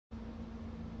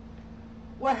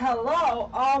Well, hello,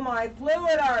 all my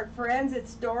fluid art friends.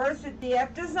 It's Doris at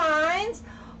DF Designs.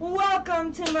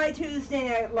 Welcome to my Tuesday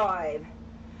Night Live.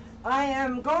 I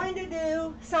am going to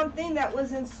do something that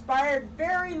was inspired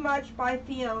very much by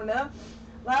Fiona.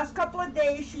 Last couple of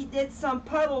days she did some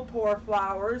puddle pour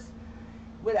flowers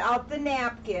without the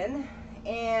napkin,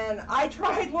 and I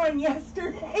tried one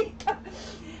yesterday.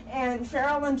 And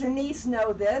Cheryl and Janice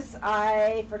know this.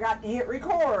 I forgot to hit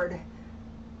record.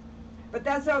 But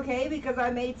that's okay because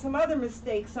I made some other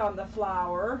mistakes on the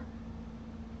flower.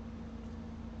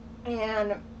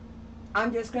 And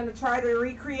I'm just going to try to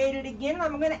recreate it again.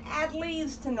 I'm going to add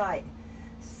leaves tonight.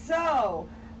 So,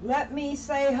 let me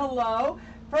say hello.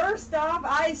 First off,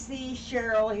 I see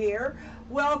Cheryl here.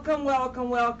 Welcome, welcome,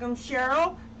 welcome,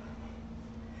 Cheryl.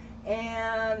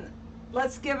 And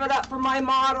let's give it up for my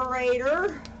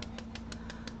moderator.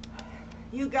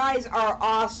 You guys are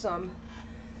awesome.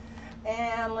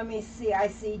 And let me see, I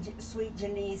see Sweet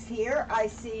Janice here. I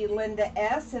see Linda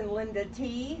S. and Linda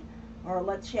T, or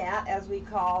La Chat as we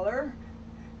call her.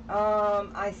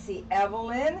 I see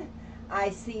Evelyn. I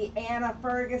see Anna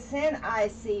Ferguson. I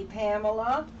see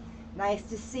Pamela. Nice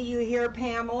to see you here,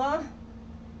 Pamela.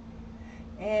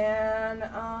 And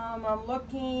I'm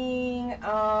looking,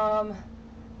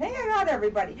 I think I got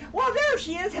everybody. Well, there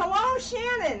she is. Hello,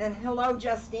 Shannon. And hello,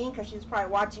 Justine, because she's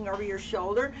probably watching over your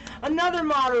shoulder. Another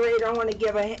moderator I want to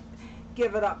give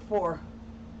it up for.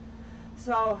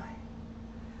 So,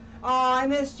 oh, I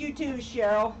missed you too,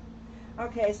 Cheryl.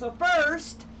 Okay, so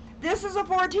first, this is a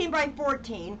 14 by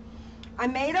 14. I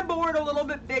made a board a little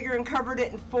bit bigger and covered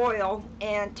it in foil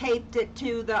and taped it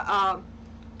to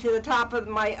the top of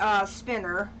my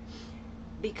spinner,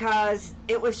 because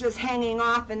it was just hanging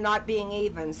off and not being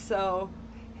even. So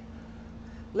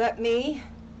let me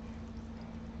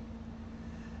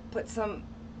put some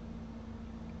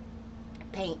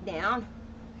paint down.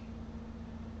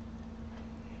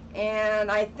 And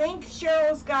I think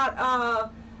Cheryl's got I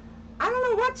don't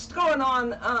know what's going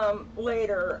on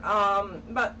later,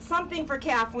 but something for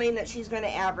Kathleen that she's going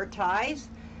to advertise.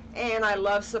 And I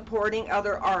love supporting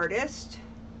other artists.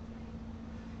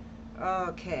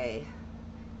 Okay,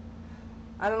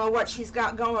 I don't know what she's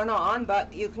got going on,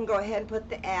 but you can go ahead and put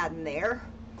the ad in there.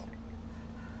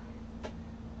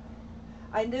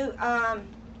 I do, oh,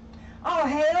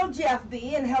 hello, Jeff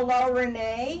B, and hello,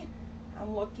 Renee.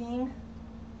 I'm looking.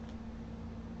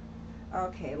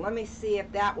 Okay, let me see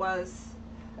if that was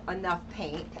enough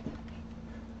paint.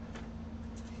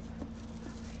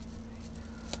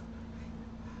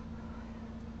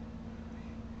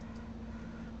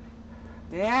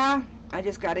 Yeah, I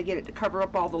just got to get it to cover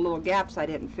up all the little gaps I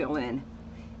didn't fill in.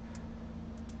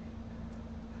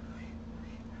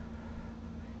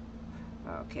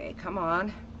 Okay, come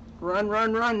on. Run,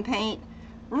 run, run, paint.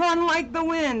 Run like the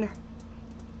wind.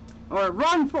 Or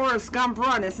run, Forrest Gump,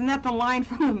 run. Isn't that the line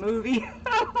from the movie?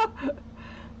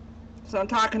 So I'm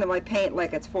talking to my paint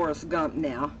like it's Forrest Gump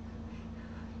now.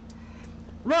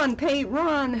 Run, paint,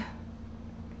 run.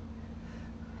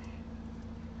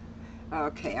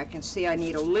 Okay, I can see I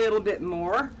need a little bit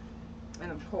more.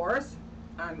 And of course,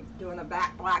 I'm doing a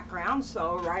background,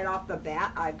 so right off the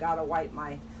bat, I've got to wipe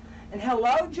my... And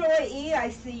hello, Joy E, I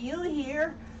see you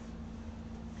here.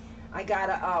 I got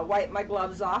to wipe my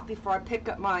gloves off before I pick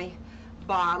up my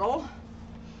bottle,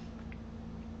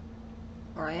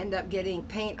 or I end up getting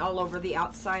paint all over the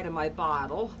outside of my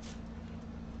bottle.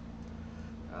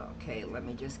 Okay, let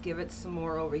me just give it some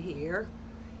more over here.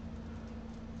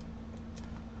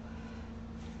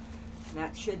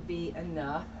 That should be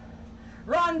enough.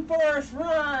 Run, Forrest,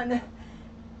 run!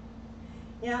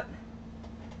 Yep.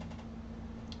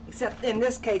 Except in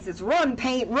this case, it's run,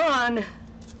 paint, run!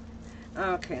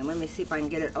 Okay, let me see if I can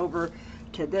get it over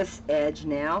to this edge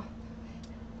now.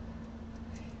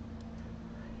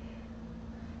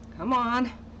 Come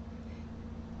on.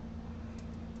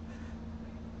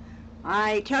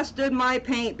 I tested my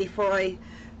paint before I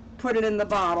put it in the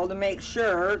bottle to make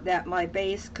sure that my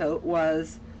base coat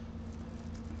was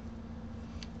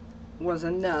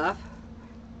enough,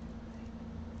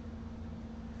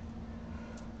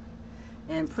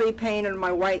 and pre-painted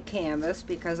my white canvas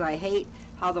because I hate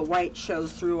how the white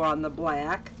shows through on the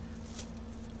black.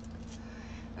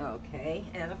 Okay,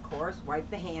 and of course wipe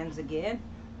the hands again.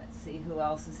 Let's see who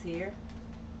else is here.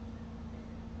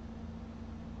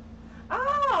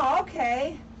 Oh,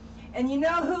 okay. And you know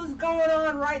who's going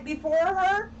on right before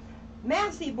her?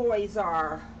 Massey Boys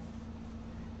are.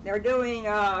 They're doing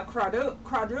a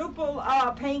quadruple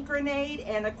paint grenade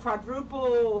and a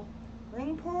quadruple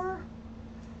ring pour.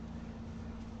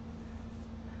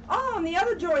 Oh, and the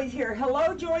other Joy's here.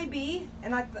 Hello, Joy B.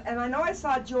 And I know I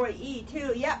saw Joy E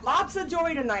too. Yeah, lots of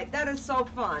joy tonight. That is so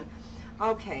fun.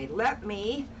 Okay, let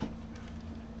me,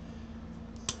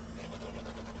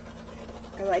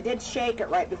 because I did shake it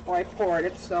right before I poured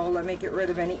it, so let me get rid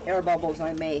of any air bubbles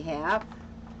I may have.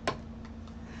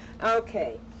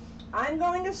 Okay, I'm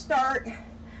going to start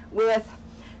with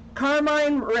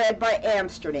Carmine Red by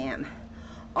Amsterdam.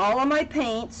 All of my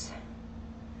paints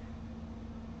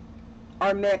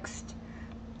are mixed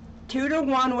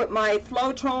 2-to-1 with my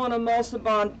Floetrol and Emulsa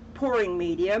Bond pouring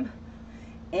medium.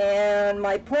 And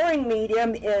my pouring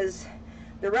medium is,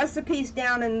 the recipe's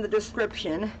down in the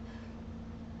description.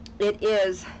 It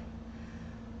is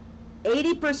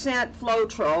 80%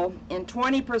 Floetrol and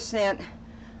 20%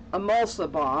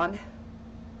 Emulsa Bond.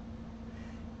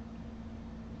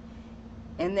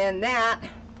 And then that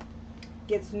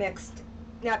gets mixed,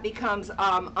 that becomes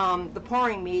the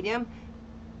pouring medium.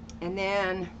 And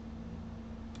then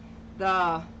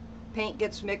the paint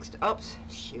gets mixed, oops,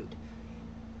 shoot.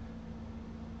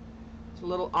 It's a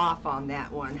little off on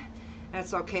that one.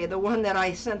 That's okay. The one that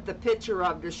I sent the picture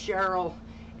of to Cheryl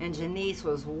and Janice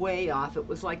was way off. It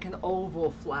was like an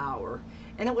oval flower.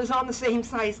 And it was on the same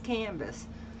size canvas.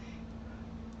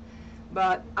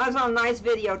 But I was on a nice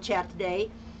video chat today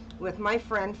with my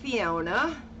friend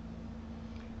Fiona.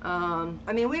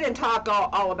 I mean, we didn't talk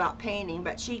all about painting,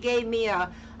 but she gave me a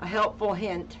helpful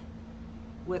hint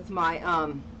with my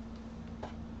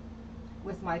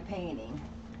painting.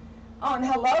 Oh, and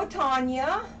hello,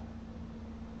 Tanya.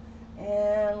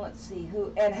 And let's see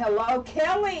who, and hello,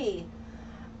 Kelly.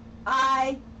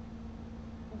 I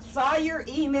saw your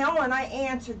email and I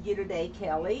answered you today,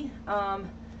 Kelly.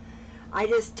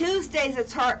 Tuesdays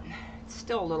it's hard, it's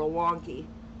still a little wonky.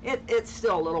 It's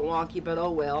still a little wonky, but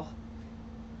oh well.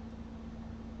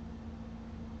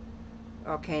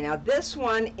 Okay, now this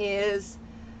one is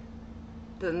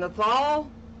the Nathal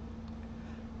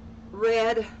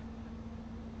Red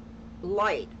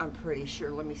Light, I'm pretty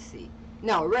sure. Let me see.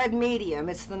 No, Red Medium.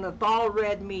 It's the Nathal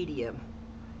Red Medium.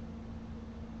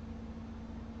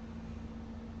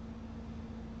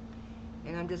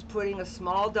 And I'm just putting a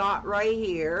small dot right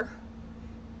here.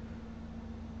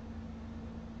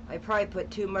 I probably put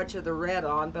too much of the red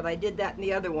on, but I did that in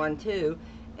the other one too.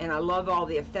 And I love all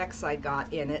the effects I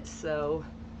got in it, so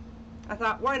I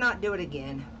thought, why not do it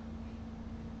again?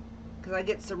 Because I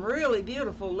get some really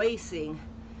beautiful lacing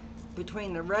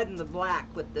between the red and the black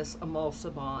with this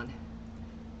Emulsa Bond.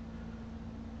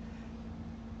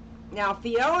 Now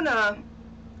Fiona,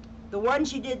 the one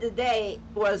she did today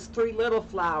was 3 little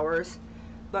flowers,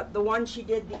 but the one she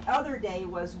did the other day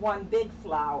was 1 big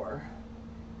flower.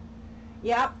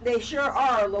 Yeah, they sure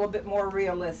are a little bit more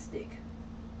realistic.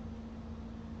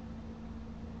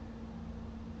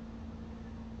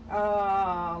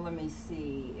 Let me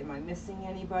see. Am I missing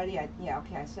anybody? Yeah,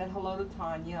 okay, I said hello to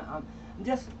Tanya. I'm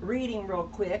just reading real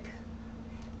quick.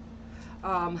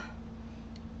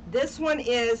 This one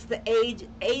is the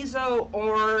Azo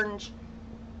Orange.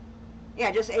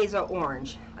 Yeah, just Azo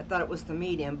Orange. I thought it was the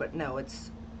medium, but no,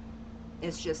 it's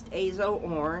just Azo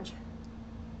Orange.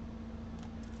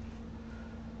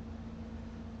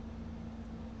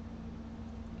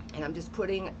 And I'm just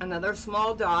putting another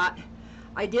small dot.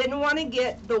 I didn't want to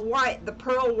get the white, the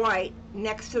pearl white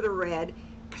next to the red,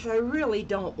 because I really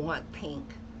don't want pink.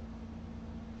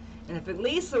 And if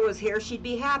Elisa was here, she'd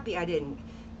be happy I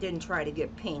didn't try to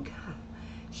get pink.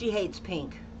 She hates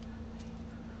pink.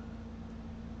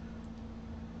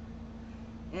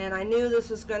 And I knew this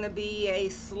was going to be a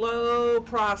slow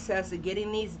process of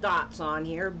getting these dots on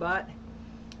here, but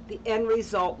the end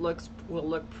result will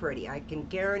look pretty. I can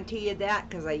guarantee you that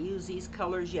because I used these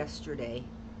colors yesterday.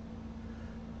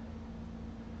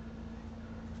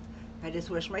 I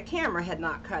just wish my camera had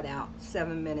not cut out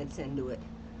 7 minutes into it.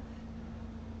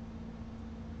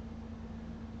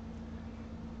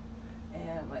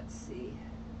 And let's see.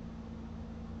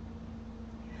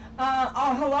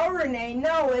 Oh, hello, Renee.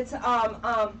 No, it's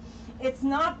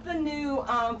not the new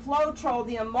Floetrol.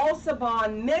 The Emulsa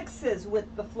Bond mixes with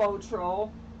the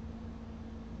Floetrol.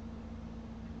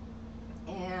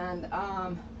 And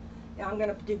I'm going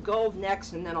to do gold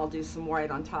next, and then I'll do some white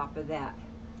on top of that.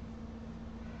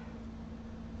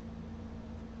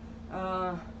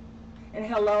 And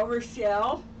hello,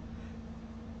 Rochelle.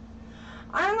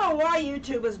 I don't know why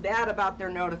YouTube is bad about their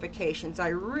notifications. I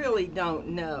really don't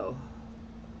know.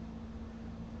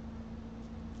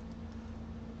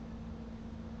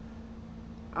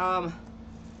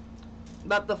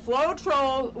 But the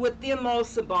Floetrol with the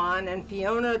Emulsa Bond, and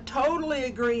Fiona totally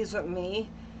agrees with me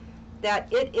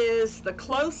that it is the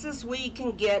closest we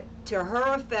can get to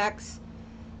her effects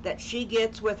that she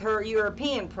gets with her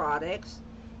European products,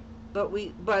 but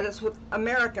it's with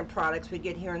American products we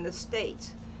get here in the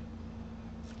States.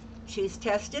 She's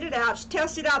tested it out. She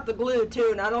tested out the glue too,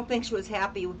 and I don't think she was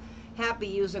happy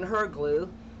using her glue.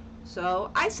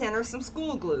 So I sent her some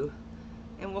school glue,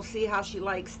 and we'll see how she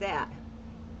likes that.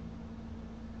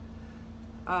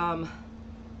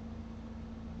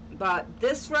 But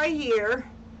this right here,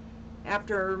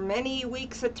 after many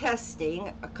weeks of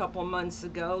testing a couple months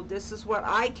ago, this is what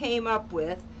I came up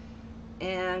with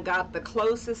and got the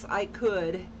closest I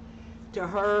could to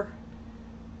her.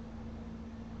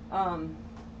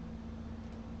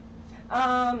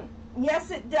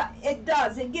 Yes, it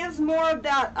does. It gives more of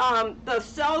that, the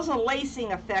cells and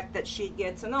lacing effect that she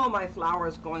gets. And oh, my flower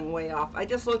is going way off. I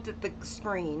just looked at the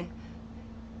screen.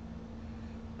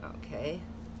 Okay.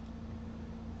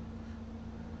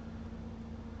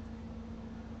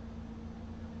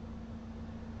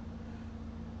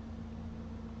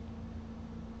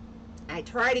 I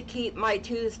try to keep my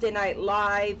Tuesday night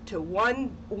live to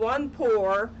one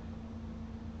pour.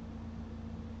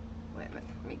 Wait a minute,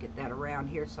 let me get that around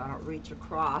here so I don't reach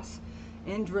across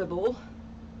and dribble.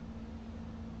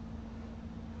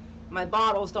 My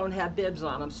bottles don't have bibs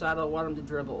on them, so I don't want them to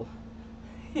dribble.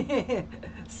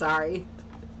 Sorry.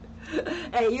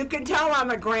 Hey, you can tell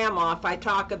I'm a grandma if I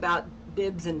talk about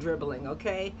bibs and dribbling,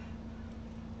 okay?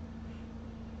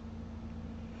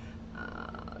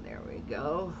 There we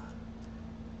go.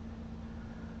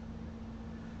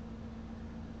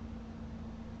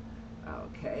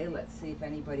 Okay, let's see if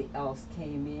anybody else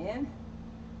came in.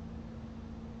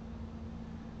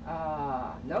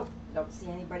 Nope, don't see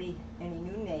any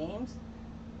new names.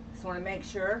 Just want to make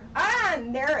sure. Ah,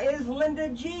 and there is Linda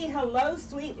G. Hello,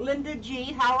 sweet Linda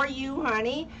G. How are you,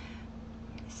 honey?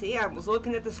 See, I was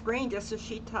looking at the screen just as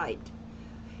she typed.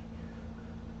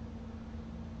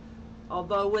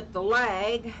 Although with the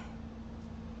lag,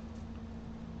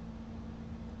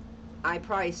 I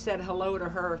probably said hello to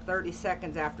her 30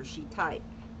 seconds after she typed.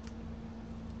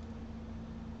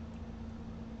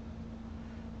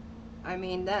 I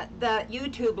mean, that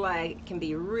YouTube lag can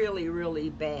be really, really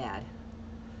bad.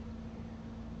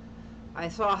 I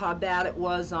saw how bad it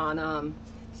was on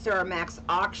Sarah Mac's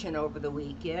auction over the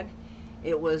weekend.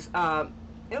 It was a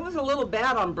little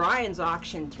bad on Brian's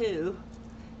auction too.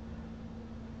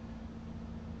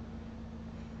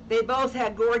 They both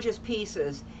had gorgeous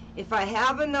pieces. If I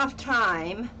have enough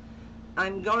time,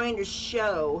 I'm going to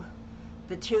show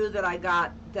the two that I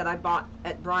bought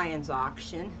at Brian's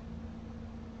auction.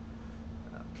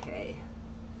 Okay.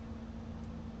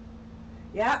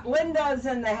 Yep, Linda's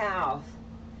in the house.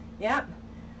 Yep.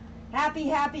 Happy,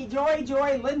 happy, joy,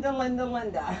 joy, Linda, Linda,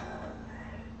 Linda.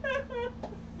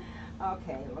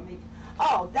 Okay, let me.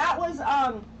 Oh, that was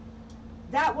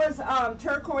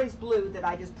turquoise blue that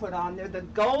I just put on there. The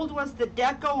gold was the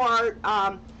Deco Art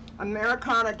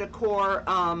Americana Decor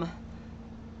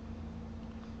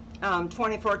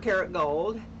 24 karat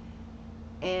gold,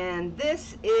 and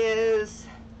this is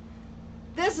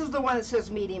the one that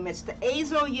says medium. It's the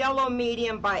Azo Yellow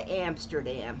Medium by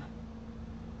Amsterdam.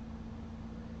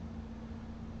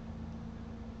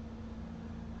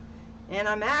 And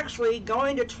I'm actually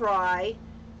going to try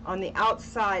on the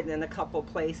outside in a couple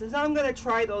places. I'm going to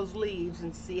try those leaves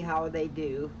and see how they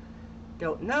do.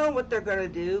 Don't know what they're going to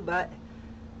do, but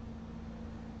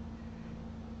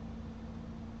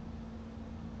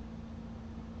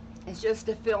it's just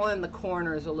to fill in the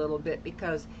corners a little bit,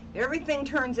 because everything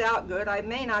turns out good. I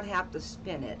may not have to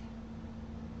spin it.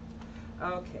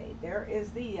 Okay, there is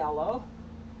the yellow.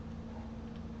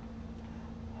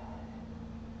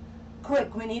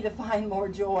 Quick, we need to find more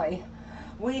joy.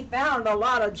 We found a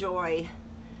lot of joy.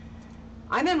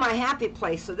 I'm in my happy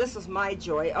place, so this is my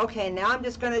joy. Okay, now I'm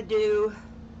just going to do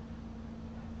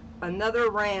another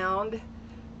round,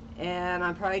 and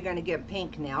I'm probably going to get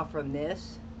pink now from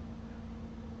this.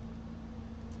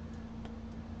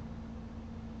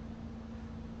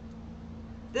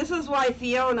 This is why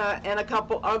Fiona and a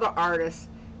couple other artists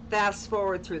fast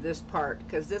forward through this part,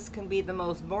 because this can be the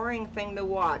most boring thing to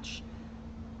watch.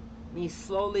 Me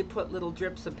slowly put little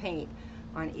drips of paint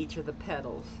on each of the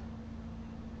petals.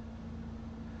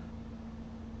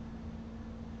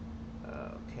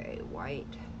 Okay,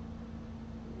 white,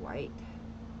 white,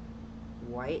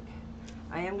 white.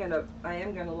 I am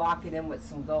gonna lock it in with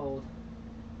some gold.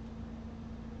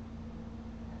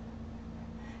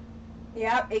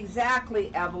 Yep,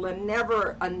 exactly, Evelyn.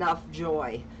 Never enough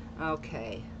joy.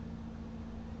 Okay.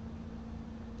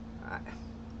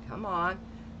 Come on.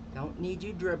 Don't need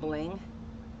you dribbling.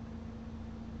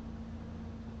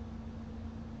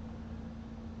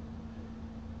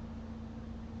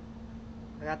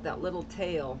 I got that little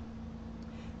tail.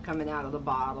 coming out of the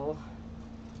bottle.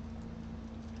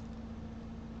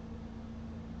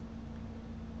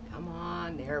 Come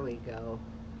on, there we go.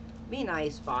 Be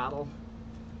nice, bottle.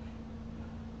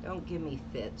 Don't give me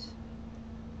fits.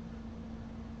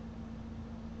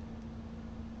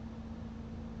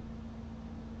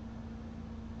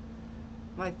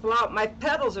 My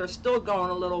petals are still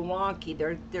going a little wonky.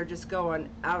 They're just going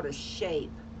out of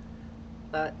shape.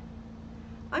 But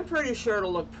I'm pretty sure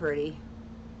it'll look pretty.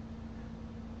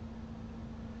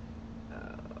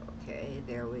 Okay,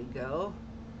 there we go.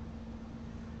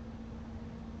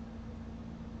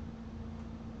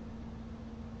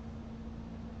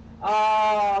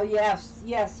 Oh, yes,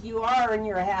 yes, you are in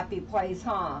your happy place,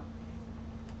 huh?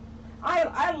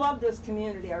 I love this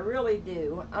community, I really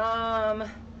do.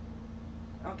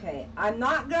 Okay, I'm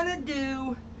not gonna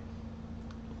do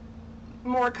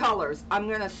more colors. I'm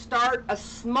gonna start a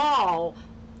small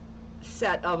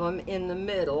set of them in the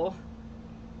middle.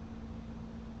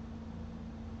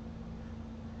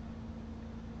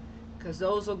 Because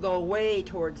those will go way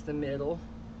towards the middle.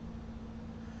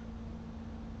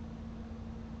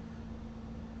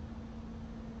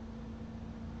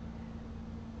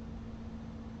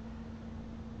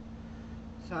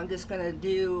 So I'm just going to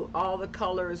do all the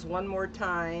colors one more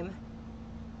time.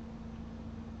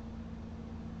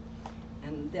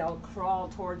 And they'll crawl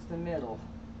towards the middle.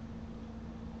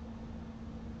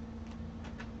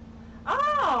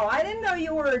 Oh, I didn't know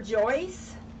you were a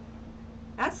Joyce.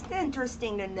 That's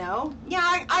interesting to know.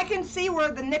 Yeah, I can see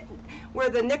where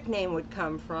the nickname would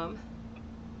come from.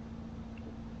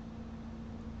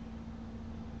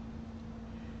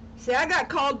 See, I got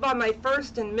called by my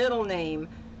first and middle name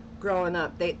growing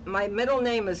up. My middle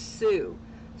name is Sue,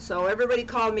 so everybody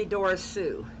called me Doris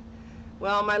Sue.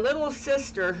 Well, my little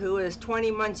sister, who is 20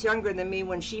 months younger than me,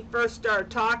 when she first started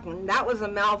talking, that was a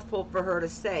mouthful for her to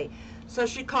say. So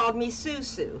she called me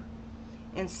Sue.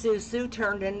 And Sue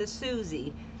turned into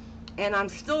Susie. And I'm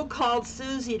still called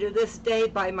Susie to this day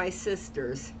by my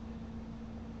sisters.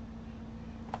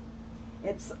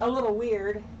 It's a little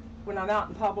weird when I'm out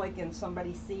in public and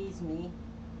somebody sees me.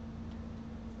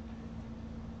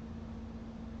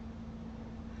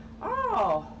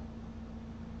 Oh.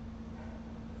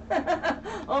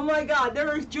 Oh my God,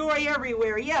 there is joy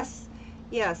everywhere. Yes,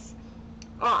 yes.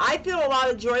 Oh, I feel a lot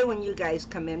of joy when you guys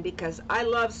come in because I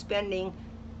love spending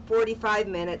 45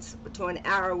 minutes to an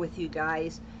hour with you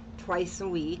guys twice a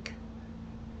week.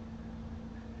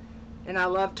 And I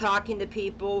love talking to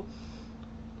people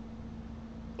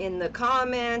in the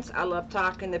comments. I love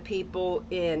talking to people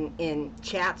in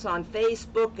chats on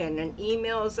Facebook and in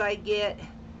emails I get.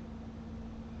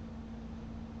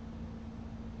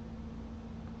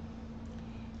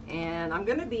 And I'm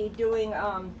going to be doing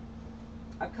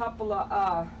a couple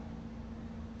of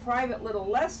private little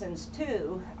lessons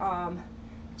too,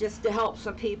 just to help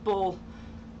some people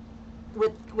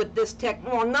with this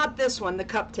well, not this one, the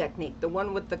cup technique, the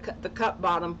one with the cup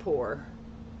bottom pour.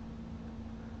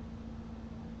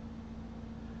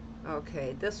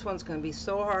 Okay, this one's going to be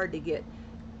so hard to get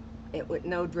it with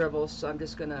no dribbles, so I'm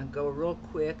just going to go real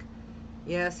quick.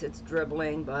 Yes, it's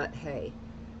dribbling, but hey,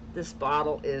 this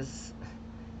bottle is,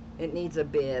 it needs a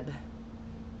bib.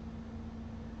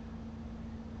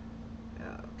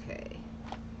 Okay.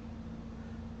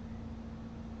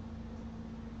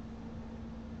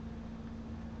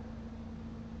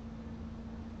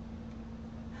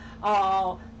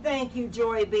 Oh, thank you,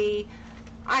 Joy B.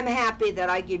 I'm happy that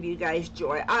I give you guys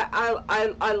joy.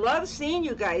 I love seeing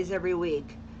you guys every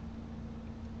week.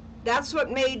 That's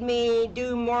what made me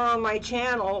do more on my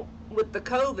channel with the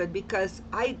COVID, because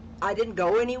I didn't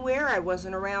go anywhere. I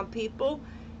wasn't around people,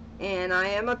 and I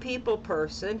am a people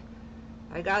person.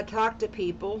 I gotta talk to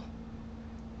people,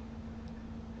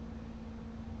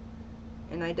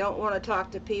 and I don't want to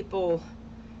talk to people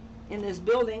in this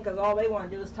building because all they want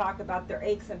to do is talk about their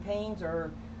aches and pains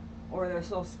or their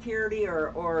Social Security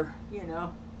or you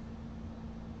know.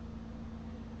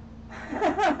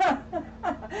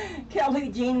 Kelly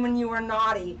Jean, when you were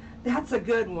naughty. That's a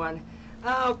good one.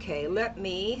 Okay, let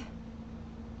me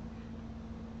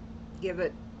give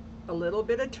it a little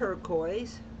bit of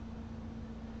turquoise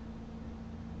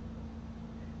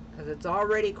because it's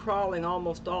already crawling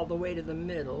almost all the way to the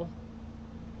middle.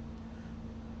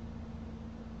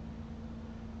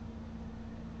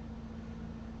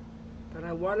 But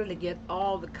I wanted to get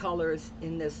all the colors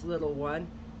in this little one.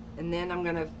 And then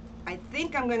I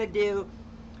think I'm gonna do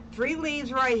 3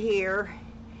 leaves right here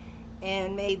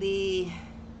and maybe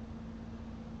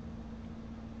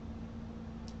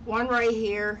 1 right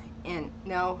here, and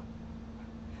no,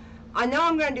 I know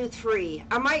I'm going to do 3.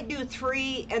 I might do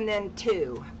 3 and then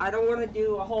 2. I don't want to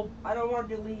do I don't want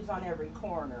to do leaves on every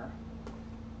corner.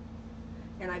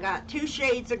 And I got 2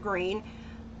 shades of green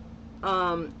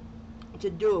to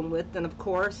do them with. And of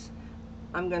course,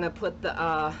 I'm going to put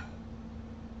the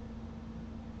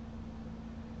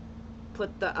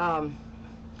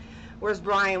where's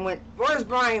Brian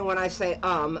when I say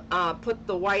put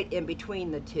the white in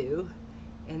between the 2,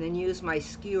 and then use my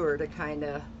skewer to kind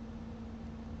of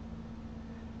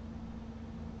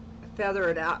feather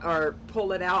it out or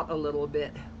pull it out a little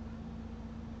bit.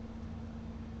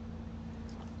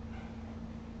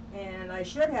 And I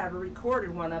should have a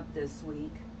recorded one up this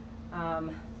week.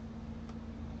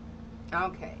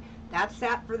 Okay, that's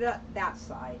that for that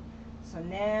side. So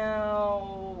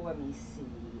now let me see.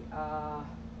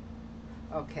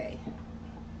 Okay,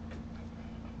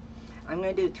 I'm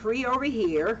going to do 3 over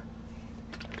here.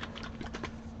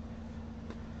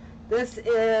 This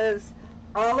is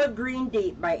Olive Green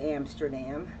Deep by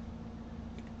Amsterdam.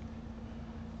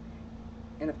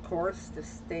 And of course,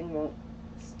 this thing won't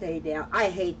stay down. I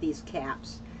hate these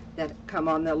caps that come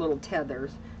on the little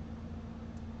tethers.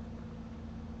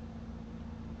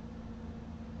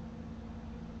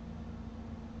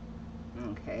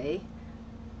 Okay.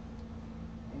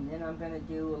 And then I'm going to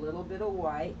do a little bit of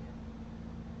white.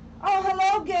 Oh,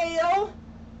 hello, Gail.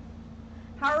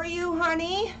 How are you,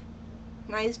 honey?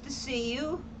 Nice to see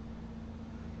you.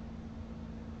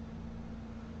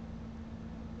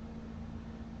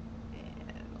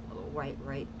 And a little white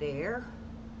right there.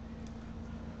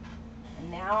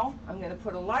 And now I'm going to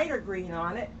put a lighter green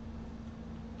on it.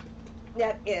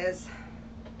 That is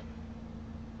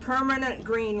Permanent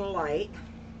Green Light.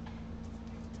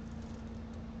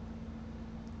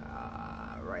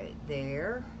 Right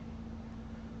there.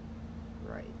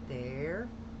 Right there.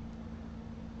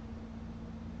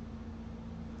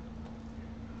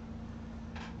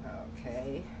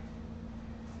 Okay.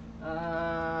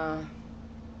 I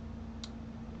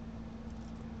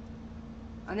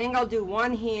think I'll do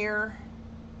 1 here,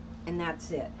 and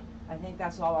that's it. I think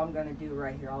that's all I'm going to do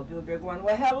right here. I'll do a big one.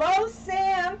 Well, hello,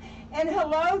 Sam, and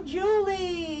hello,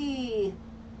 Julie.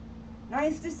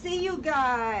 Nice to see you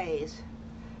guys.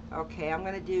 Okay, I'm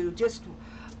going to do just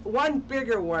 1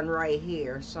 bigger one right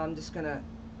here. So I'm just going to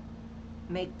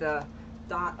make the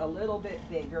dot a little bit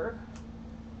bigger.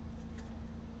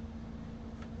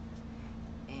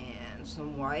 And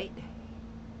some white.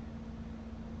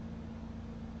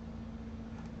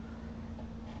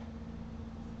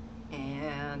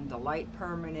 And the light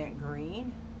permanent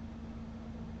green.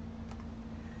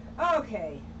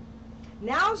 Okay,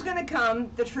 now's going to come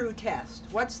the true test.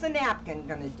 What's the napkin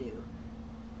going to do?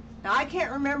 Now, I can't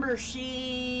remember if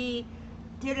she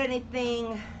did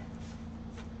anything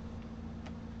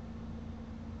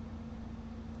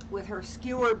with her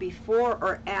skewer before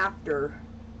or after,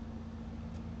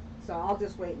 so I'll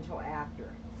just wait until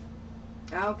after.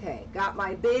 Okay, got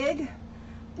my big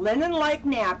linen-like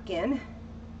napkin,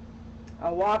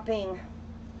 a whopping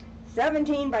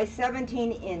 17 by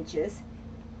 17 inches,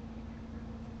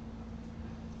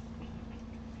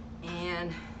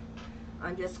 and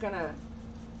I'm just gonna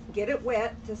get it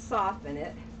wet to soften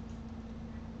it,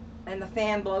 and the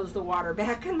fan blows the water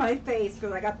back in my face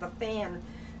because I got the fan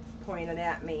pointed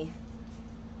at me.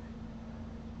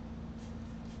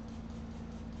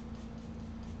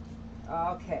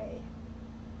 Okay,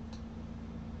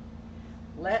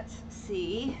 let's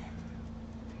see.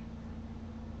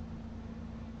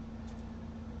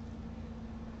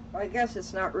 I guess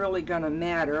it's not really gonna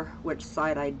matter which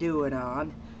side I do it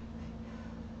on.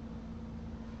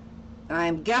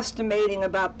 I'm guesstimating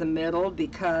about the middle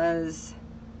because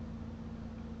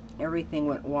everything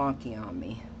went wonky on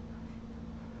me.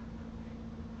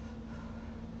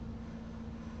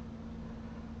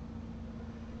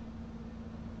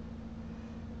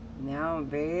 Now I'm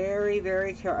very,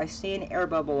 very careful. I see an air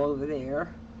bubble over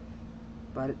there,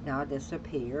 but it now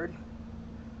disappeared.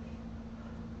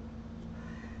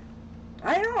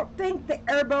 I don't think the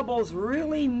air bubbles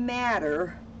really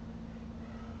matter.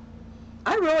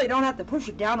 I really don't have to push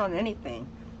it down on anything,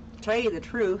 to tell you the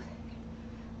truth.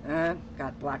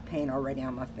 Got black paint already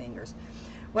on my fingers.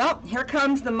 Well, here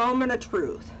comes the moment of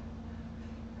truth.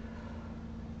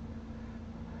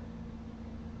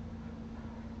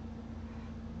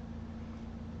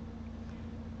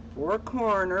 Four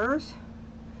corners,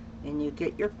 and you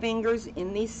get your fingers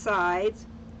in these sides,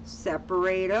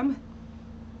 separate them,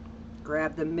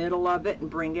 grab the middle of it and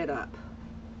bring it up.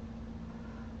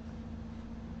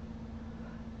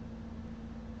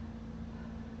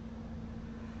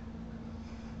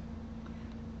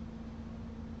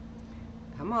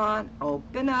 Come Come on,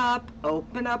 open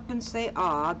up and say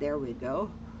ah. There we go.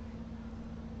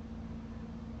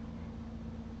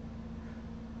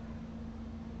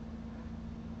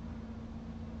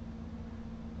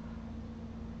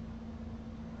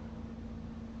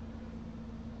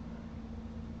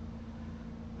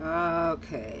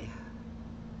 Okay.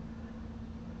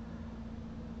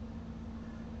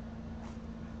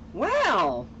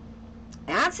 Well,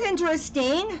 that's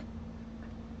interesting.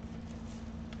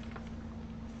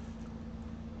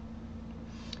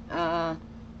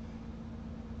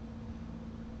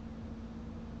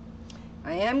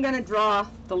 I am going to draw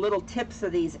the little tips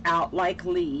of these out like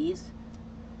leaves.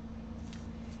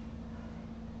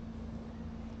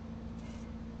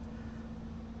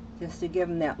 Just to give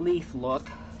them that leaf look.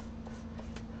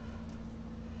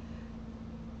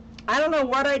 I don't know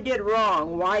what I did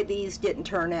wrong, why these didn't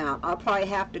turn out. I'll probably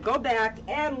have to go back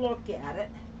and look at it.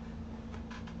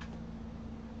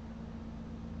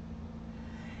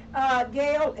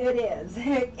 Gail, it is.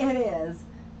 It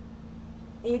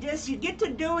is. You get to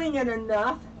doing it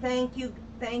enough. Thank you,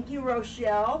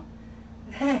 Rochelle.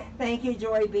 Thank you,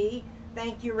 Joy B.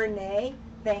 Thank you, Renee.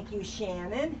 Thank you,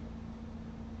 Shannon.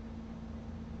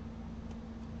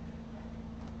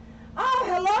 Oh,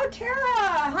 hello,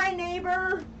 Tara. Hi,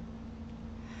 neighbor.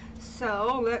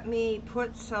 So let me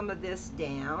put some of this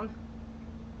down.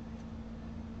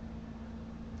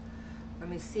 Let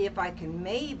me see if I can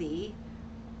maybe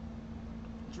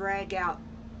drag out.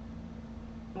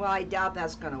 Well, I doubt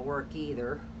that's going to work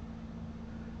either.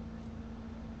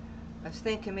 I was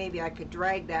thinking maybe I could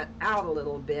drag that out a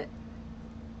little bit.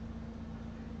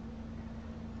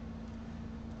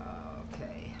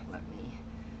 Okay, let me.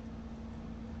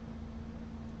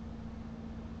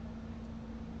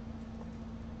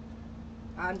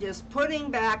 I'm just putting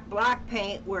back black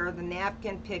paint where the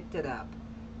napkin picked it up.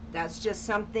 That's just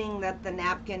something that the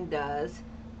napkin does.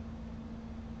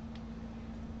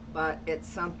 But it's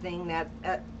something that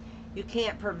you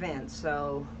can't prevent,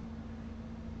 so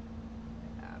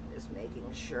I'm just making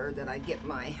sure that I get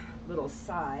my little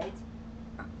sides.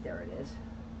 Oh, there it is.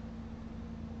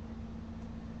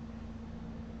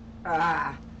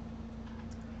 I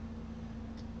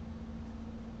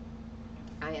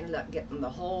ended up getting the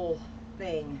whole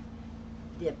thing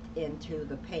dipped into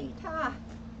the paint.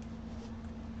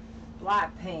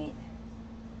 Black paint.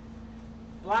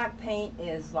 Black paint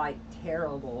is like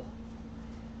terrible.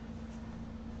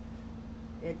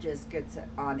 It just gets it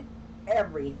on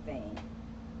everything.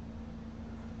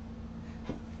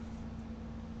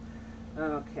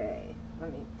 Okay,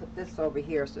 let me put this over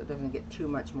here so it doesn't get too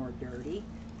much more dirty.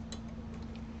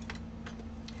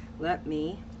 Let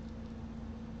me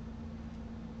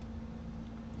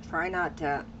try not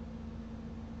to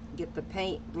get the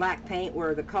paint, black paint,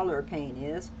 where the color paint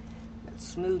is. Let's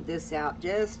smooth this out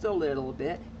just a little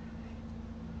bit.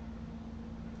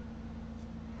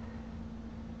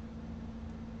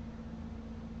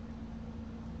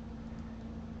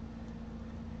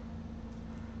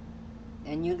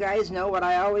 And you guys know what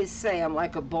I always say, I'm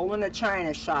like a bull in a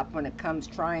china shop when it comes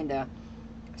trying to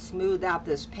smooth out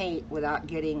this paint without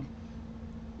getting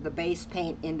the base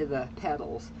paint into the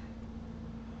petals.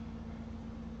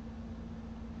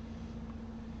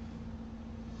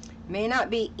 May not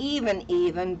be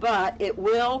even, but it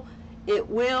will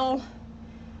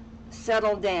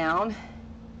settle down.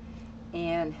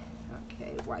 And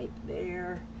okay, wipe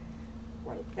there,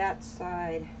 wipe that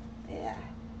side. Yeah.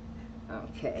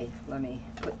 Okay, let me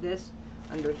put this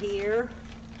under here.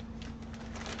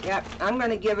 Yep, I'm going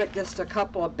to give it just a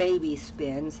couple of baby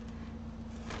spins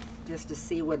just to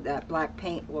see what that black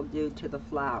paint will do to the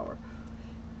flower.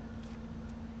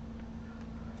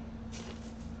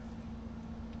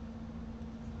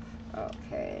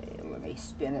 Okay, let me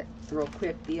spin it real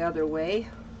quick the other way.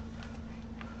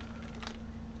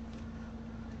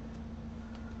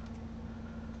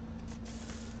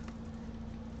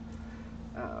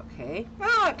 Okay,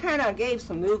 well, it kind of gave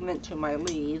some movement to my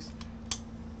leaves.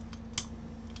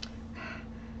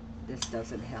 This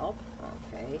doesn't help.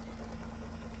 Okay,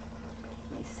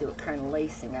 let me see what kind of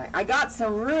lacing. I got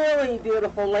some really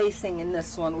beautiful lacing in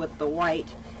this one with the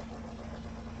white.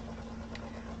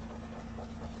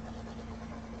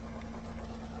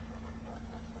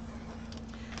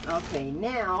 Okay,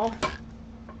 now,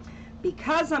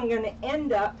 because I'm going to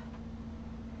end up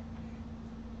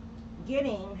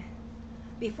getting,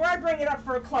 before I bring it up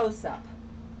for a close-up,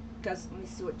 because let me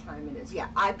see what time it is. Yeah,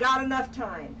 I've got enough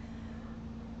time.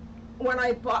 When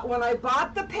I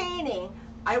bought the painting,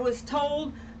 I was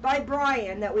told by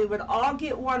Brian that we would all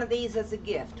get one of these as a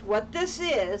gift. What this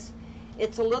is,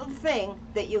 it's a little thing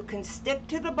that you can stick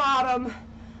to the bottom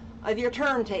of your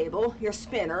turntable, your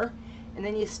spinner, and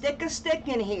then you stick a stick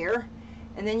in here,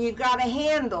 and then you've got a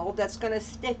handle that's going to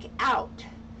stick out,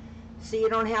 so you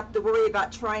don't have to worry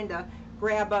about trying to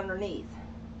grab underneath.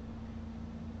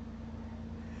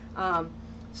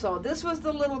 So this was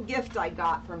the little gift I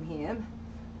got from him.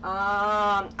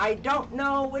 I don't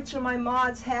know which of my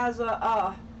mods has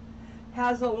a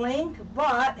link,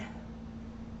 but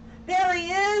there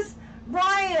he is,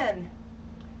 Brian.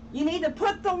 You need to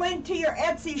put the link to your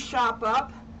Etsy shop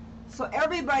up so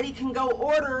everybody can go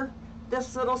order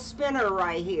this little spinner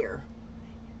right here.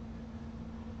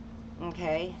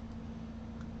 Okay.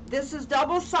 This is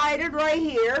double-sided right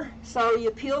here, so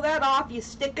you peel that off, you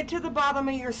stick it to the bottom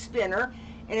of your spinner,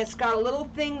 and it's got a little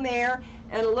thing there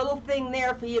and a little thing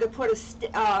there for you to put a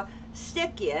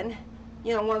stick in,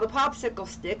 you know, one of the popsicle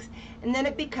sticks, and then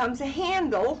it becomes a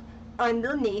handle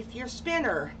underneath your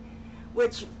spinner,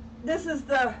 which this is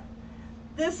the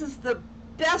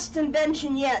best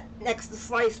invention yet next to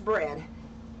sliced bread.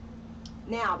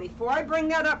 Now, before I bring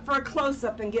that up for a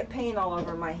close-up and get paint all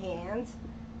over my hands,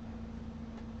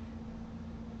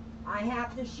 I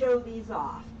have to show these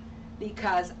off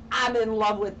because I'm in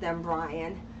love with them,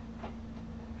 Brian.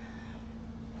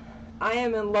 I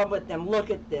am in love with them. Look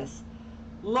at this.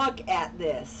 Look at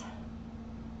this.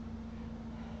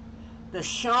 The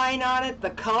shine on it, the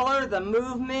color, the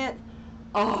movement.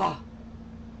 Oh.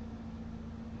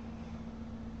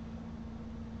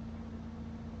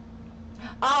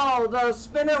 Oh, the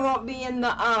spinner won't be in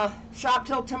the shop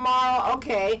till tomorrow.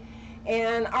 Okay.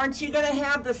 And aren't you going to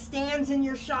have the stands in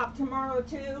your shop tomorrow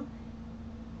too?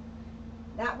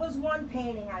 That was one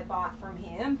painting I bought from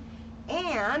him.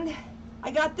 And I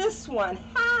got this one.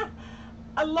 Ha!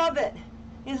 I love it.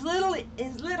 His little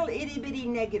itty bitty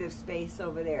negative space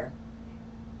over there.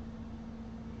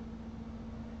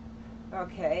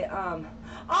 Okay, oh,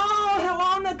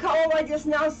 hello Nicole, I just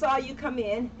now saw you come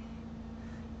in.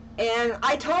 And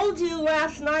I told you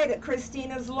last night at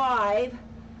Christina's Live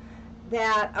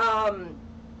that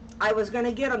I was going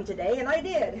to get them today, and I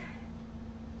did.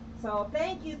 So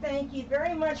thank you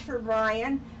very much for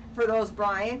Brian,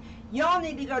 Brian. Y'all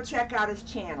need to go check out his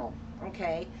channel,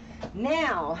 okay?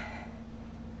 Now,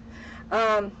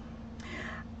 I'm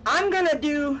going to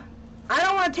do, I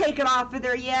don't want to take it off of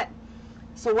there yet.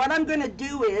 So what I'm going to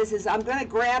do is I'm going to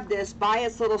grab this by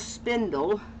its little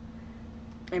spindle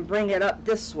and bring it up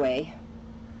this way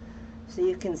so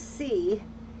you can see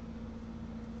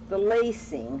the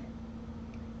lacing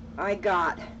I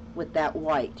got with that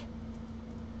white.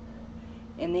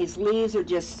 And these leaves are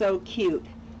just so cute.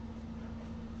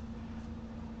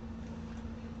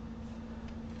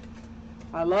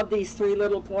 I love these three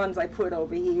little ones I put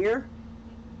over here.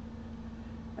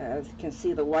 As you can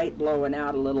see the white blowing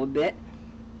out a little bit.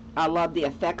 I love the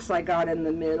effects I got in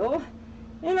the middle.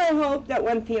 And I hope that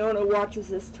when Fiona watches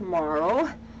this tomorrow,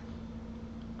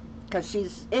 because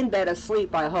she's in bed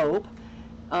asleep, I hope,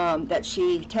 that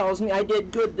she tells me I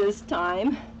did good this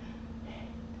time.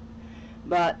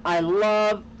 But I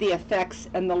love the effects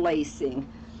and the lacing.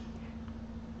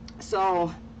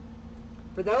 So,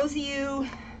 for those of you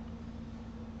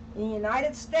in the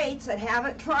United States that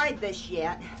haven't tried this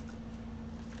yet,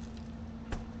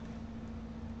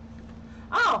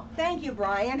 oh, thank you,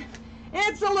 Brian.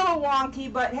 It's a little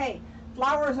wonky, but hey,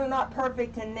 flowers are not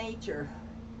perfect in nature.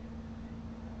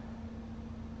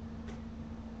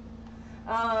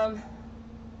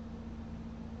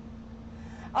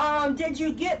 Did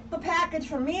you get the package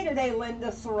from me today,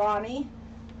 Linda Serrani?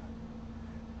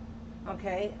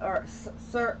 Okay, or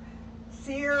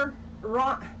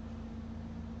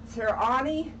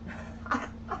Serrani?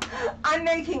 I'm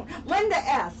making Linda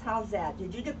S. How's that?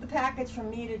 Did you get the package from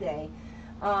me today?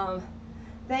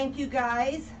 Thank you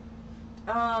guys.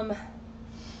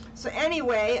 So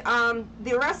anyway,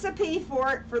 the recipe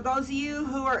for it, for those of you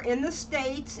who are in the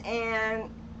States and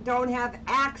don't have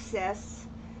access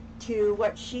to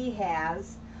what she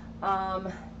has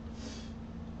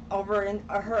over in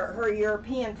her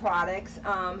European products,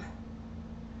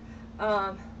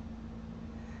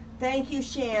 thank you,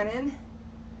 Shannon.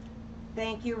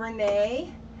 Thank you,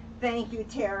 Renee. Thank you,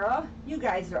 Tara. You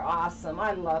guys are awesome.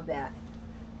 I love that.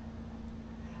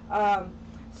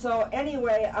 So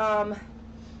anyway,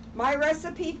 my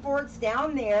recipe for it's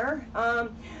down there.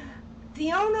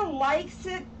 Fiona likes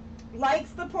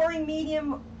the pouring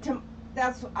medium.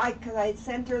 Because I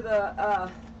sent her the,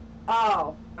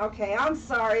 oh, okay, I'm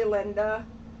sorry, Linda.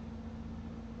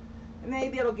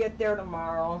 Maybe it'll get there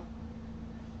tomorrow.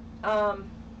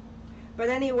 But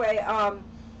anyway,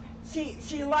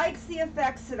 she likes the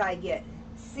effects that I get.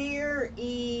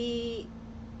 Syrian.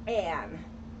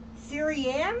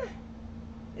 Syrian?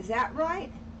 Is that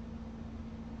right?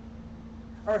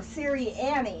 Or Siri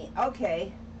Annie.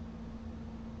 Okay.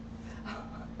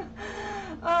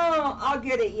 Oh, I'll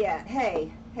get it yet.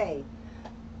 Hey, hey.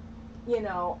 You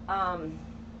know,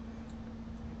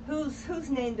 whose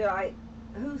name do I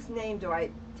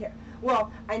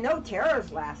well, I know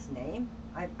Tara's last name.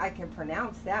 I can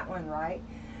pronounce that one right.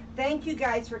 Thank you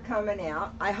guys for coming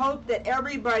out. I hope that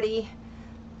everybody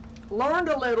learned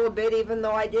a little bit, even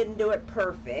though I didn't do it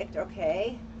perfect,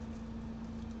 okay?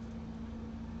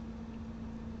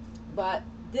 But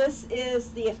this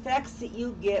is the effects that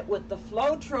you get with the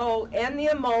Floetrol and the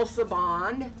Emulsa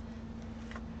Bond.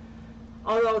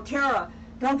 Although, Tara,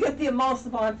 don't get the Emulsa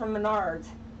Bond from Menards.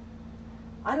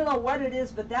 I don't know what it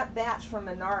is, but that batch from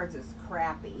Menards is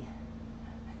crappy.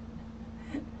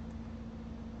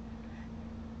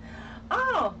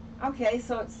 Oh, okay,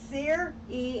 so it's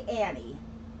Siri Annie.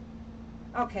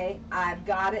 Okay, I've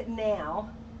got it now,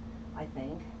 I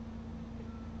think.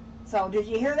 So, did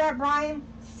you hear that, Brian?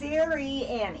 Siri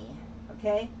Annie,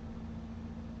 okay?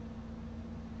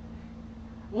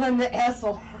 Linda S.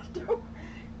 will have to.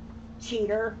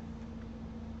 Cheater.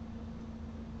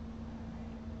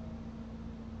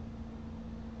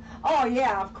 Oh,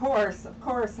 yeah, of course,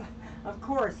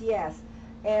 yes.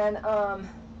 And, oh,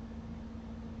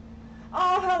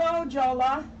 hello,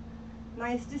 Jola.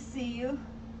 Nice to see you.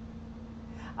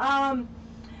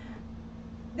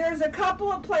 There's a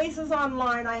couple of places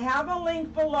online. I have a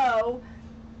link below.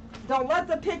 Don't let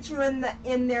the picture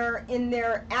in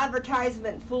their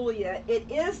advertisement fool you.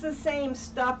 It is the same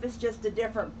stuff. It's just a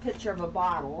different picture of a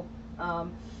bottle.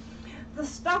 The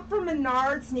stuff from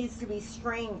Menards needs to be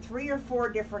strained 3 or 4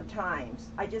 different times.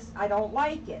 I don't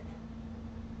like it.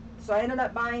 So I ended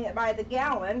up buying it by the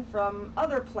gallon from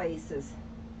other places.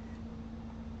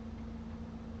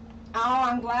 Oh,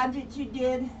 I'm glad that you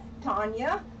did,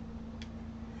 Tanya.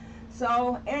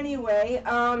 So anyway,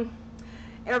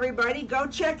 everybody go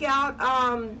check out,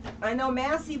 I know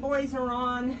Massey Boys are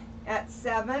on at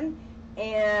 7,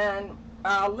 and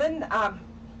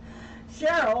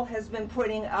Cheryl has been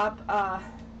putting up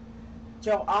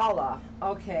Joala.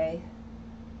 Okay,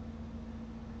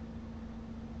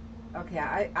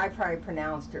 I probably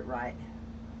pronounced it right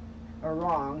or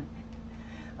wrong.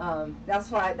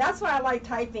 That's why I like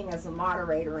typing as a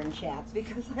moderator in chats,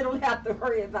 because I don't have to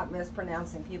worry about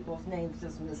mispronouncing people's names,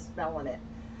 just misspelling it.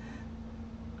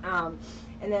 And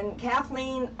then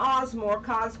Kathleen Osmore,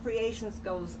 Cause Creations,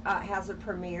 has a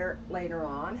premiere later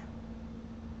on.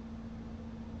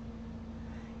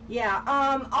 Yeah,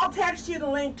 I'll text you the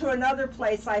link to another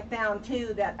place I found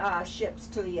too that ships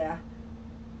to you.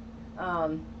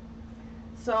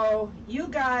 So you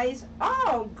guys,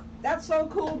 oh, that's so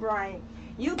cool, Brian.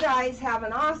 You guys have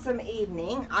an awesome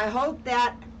evening. I hope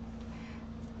that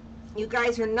you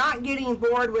guys are not getting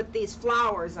bored with these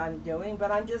flowers I'm doing,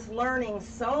 but I'm just learning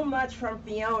so much from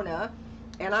Fiona,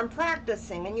 and I'm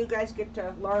practicing, and you guys get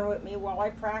to learn with me while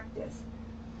I practice.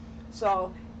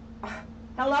 So,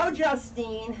 hello,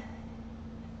 Justine.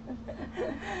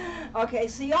 Okay,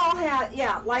 so y'all have,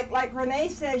 yeah, like Renee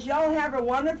says, y'all have a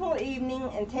wonderful evening,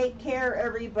 and take care,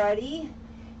 everybody.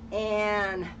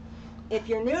 And if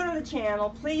you're new to the channel,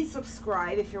 please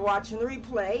subscribe. If you're watching the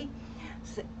replay,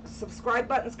 subscribe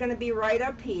button's going to be right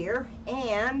up here.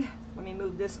 And let me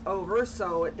move this over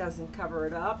so it doesn't cover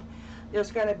it up.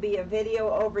 There's going to be a video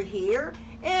over here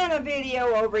and a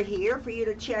video over here for you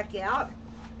to check out,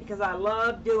 because I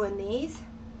love doing these.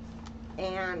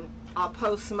 And I'll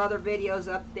post some other videos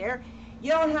up there.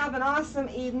 Y'all have an awesome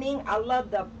evening. I love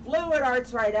the fluid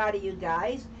arts right out of you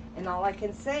guys. And all I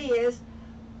can say is,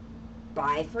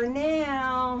 bye for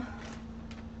now.